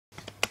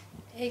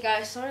Hey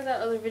guys, sorry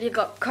that other video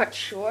got cut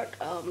short.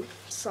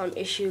 Some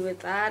issue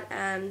with that,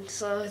 and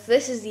so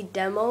this is the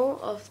demo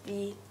of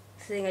the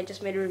thing I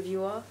just made a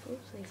review of.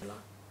 Oops, thanks a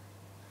lot.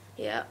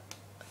 Yeah.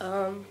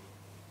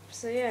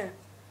 So yeah,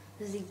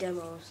 this is the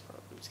demo. So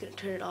I'm just gonna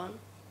turn it on.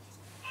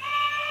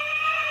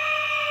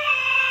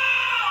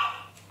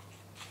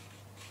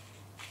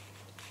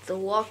 The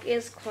walk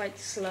is quite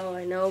slow,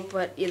 I know,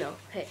 but you know,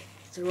 hey,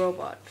 it's a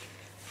robot.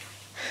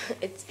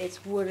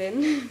 it's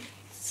wooden,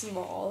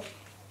 small.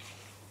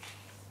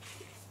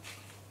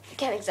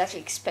 Can't exactly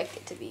expect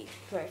it to be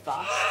very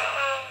fast.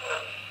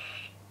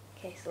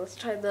 Okay, so let's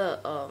try the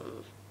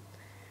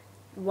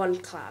one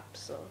clap.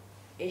 So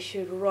it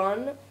should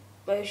run,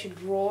 but it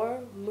should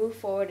roar, move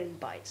forward, and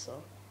bite.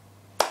 So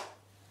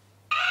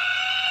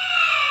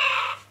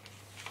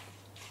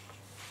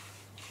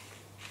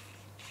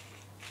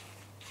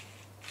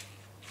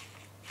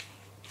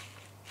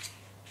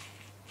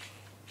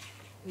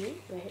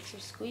I hit some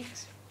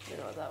squeaks. You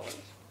know what that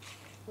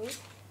was.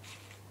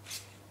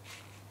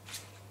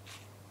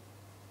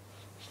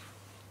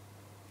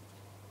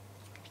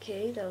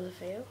 Okay, that was a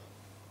fail.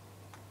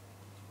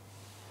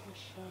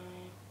 Let's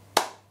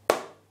try.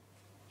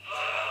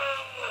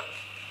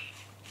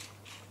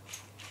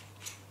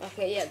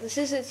 Okay, yeah, this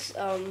is its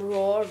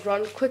roar,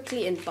 run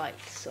quickly and bite.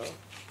 So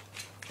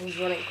it was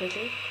running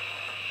quickly.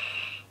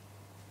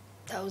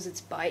 That was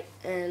its bite,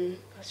 and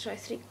let's try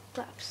 3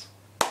 claps.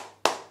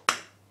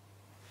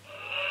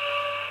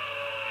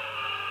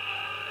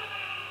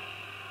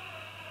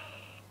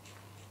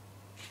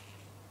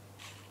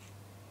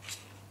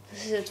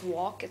 This is its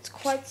walk. It's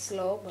quite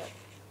slow, but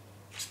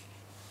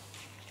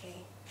okay.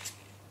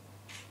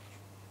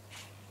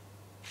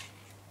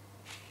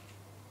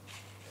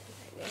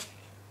 There you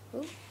go.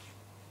 Ooh.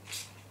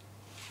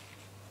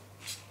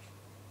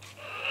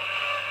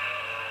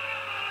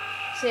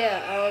 So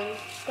yeah,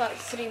 it's got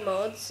 3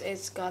 modes.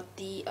 It's got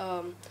the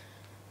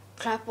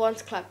clap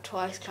once, clap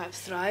twice, clap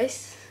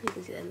thrice. You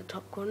can see that in the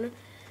top corner.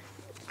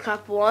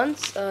 Clap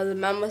once, the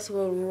mammoth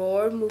will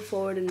roar, move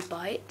forward, and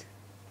bite.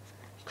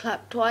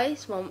 Clap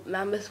twice,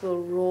 mammoth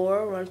will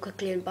roar, run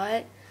quickly, and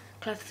bite.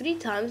 Clap 3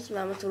 times,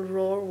 mammoth will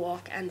roar,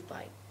 walk, and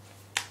bite.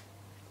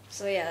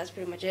 So yeah, that's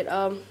pretty much it.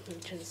 Let me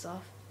turn this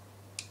off.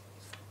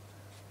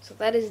 So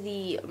that is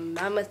the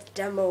mammoth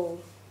demo,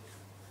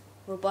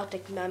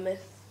 robotic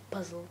mammoth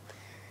puzzle.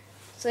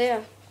 So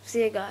yeah,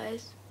 see you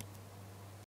guys.